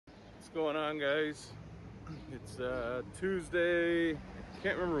going on, guys? It's Tuesday.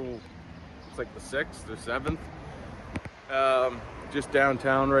 Can't remember. It's like the 6th or 7th. Just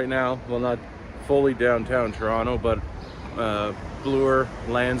downtown right now. Well, not fully downtown Toronto, but Bloor,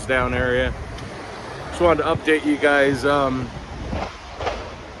 Lansdowne area. Just wanted to update you guys.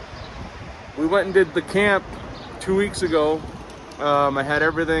 We went and did the camp 2 weeks ago. I had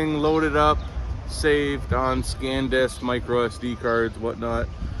everything loaded up, saved on ScanDisk, micro SD cards, whatnot.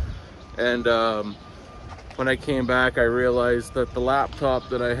 And when I came back, I realized that the laptop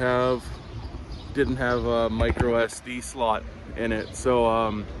that I have didn't have a micro SD slot in it.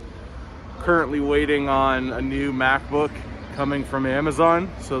 So currently waiting on a new MacBook coming from Amazon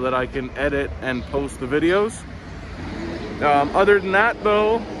so that I can edit and post the videos. Other than that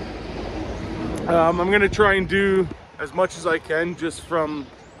though, I'm gonna try and do as much as I can just from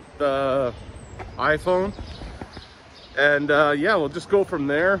the iPhone. And yeah, we'll just go from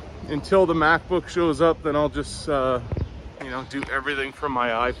there until the MacBook shows up. Then I'll just you know, do everything from my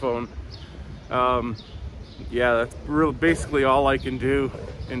iPhone. Yeah, that's really basically all I can do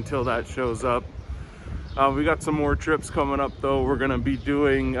until that shows up. We got some more trips coming up though. We're gonna be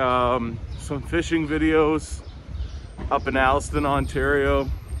doing some fishing videos up in Alliston, Ontario.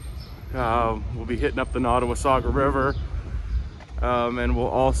 We'll be hitting up the Nottawasaga River. And we'll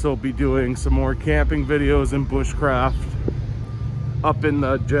also be doing some more camping videos in Bushcraft up in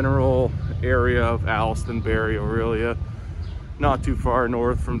the general area of Alliston, Barrie, Orillia, not too far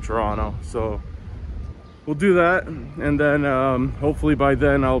north from Toronto. So we'll do that, and then hopefully by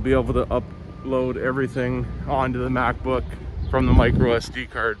then I'll be able to upload everything onto the MacBook from the micro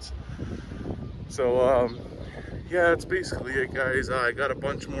SD cards. So yeah, that's basically it, guys. I got a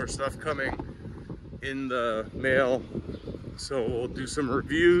bunch more stuff coming in the mail, so we'll do some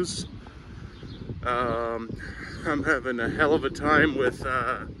reviews. I'm having a hell of a time with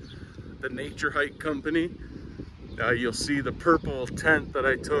the Nature Hike company. You'll see the purple tent that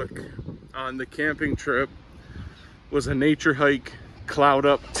I took on the camping trip was a Nature Hike Cloud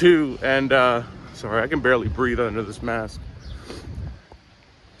Up 2, and sorry, I can barely breathe under this mask.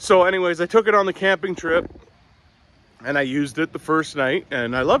 So anyways, I took it on the camping trip and I used it the first night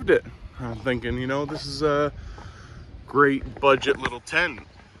and I loved it. I'm thinking, you know, this is a great budget little tent.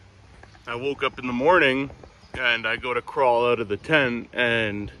 I woke up in the morning and I go to crawl out of the tent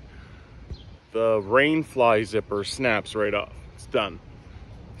and the rain fly zipper snaps right off. It's done.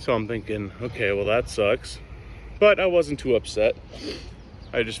 So I'm thinking, okay, well that sucks. But I wasn't too upset.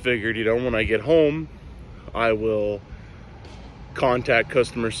 I just figured, you know, when I get home, I will contact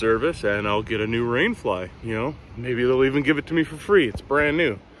customer service and I'll get a new rain fly. You know, maybe they'll even give it to me for free. It's brand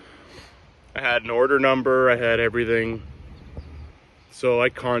new. I had an order number, I had everything. So I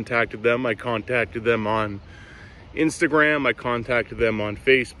contacted them. I contacted them on Instagram, I contacted them on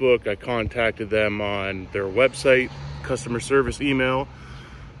Facebook, I contacted them on their website, customer service email.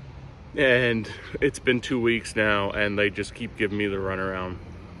 And it's been 2 weeks now and they just keep giving me the runaround.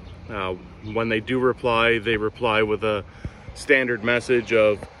 When they do reply, they reply with a standard message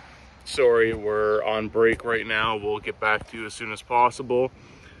of, sorry, we're on break right now, we'll get back to you as soon as possible.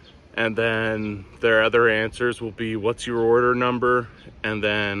 And then their other answers will be, what's your order number? And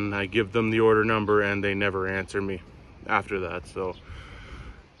then I give them the order number and they never answer me after that. So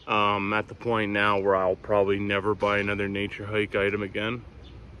at the point now where I'll probably never buy another Nature Hike item again.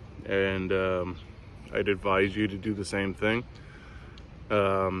 And I'd advise you to do the same thing.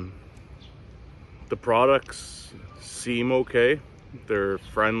 The products seem okay. They're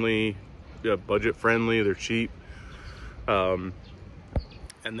friendly, budget friendly, they're cheap.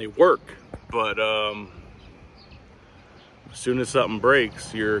 And they work, but as soon as something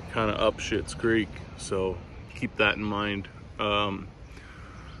breaks, you're kind of up shit's creek. So keep that in mind. I'm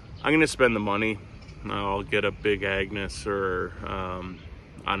gonna spend the money. I'll get a big Agnes, or I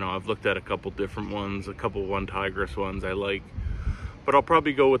don't know, I've looked at a couple different ones, a couple One Tigress ones I like, but I'll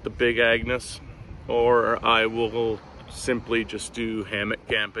probably go with the big Agnes, or I will simply just do hammock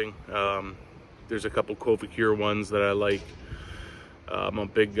camping. There's a couple Covacure ones that I like. I'm a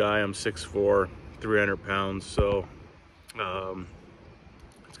big guy, I'm 6'4", 300 pounds, so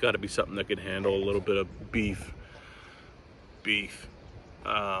it's got to be something that can handle a little bit of beef.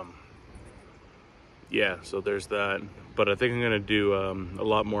 Yeah, so there's that. But I think I'm gonna do a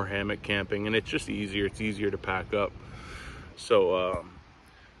lot more hammock camping, and it's just easier. It's easier to pack up. So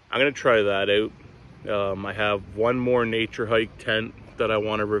I'm gonna try that out. I have one more Nature Hike tent that I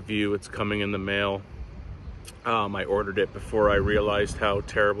want to review. It's coming in the mail. I ordered it before I realized how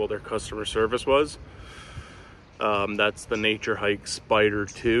terrible their customer service was. That's the Nature Hike Spider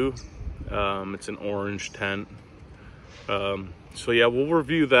 2. It's an orange tent. So yeah, we'll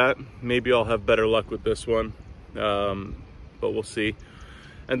review that. Maybe I'll have better luck with this one, but we'll see.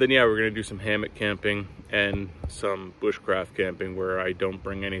 And then yeah, we're gonna do some hammock camping and some bushcraft camping where I don't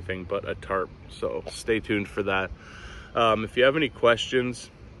bring anything but a tarp. So stay tuned for that. If you have any questions,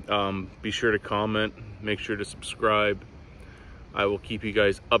 be sure to comment, make sure to subscribe. I will keep you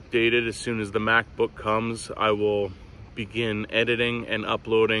guys updated. As soon as the MacBook comes, I will begin editing and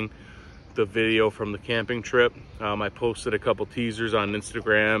uploading the video from the camping trip. I posted a couple teasers on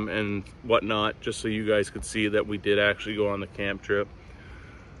Instagram and whatnot, just so you guys could see that we did actually go on the camp trip.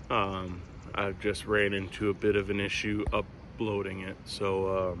 I just ran into a bit of an issue uploading it.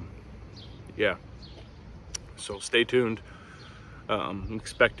 So yeah, so stay tuned. I'm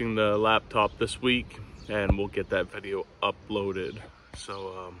expecting the laptop this week and we'll get that video uploaded.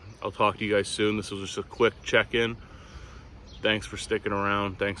 So I'll talk to you guys soon. This was just a quick check-in. Thanks for sticking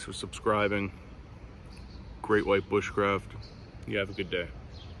around. Thanks for subscribing. Great White Bushcraft. You have a good day.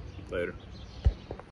 Later.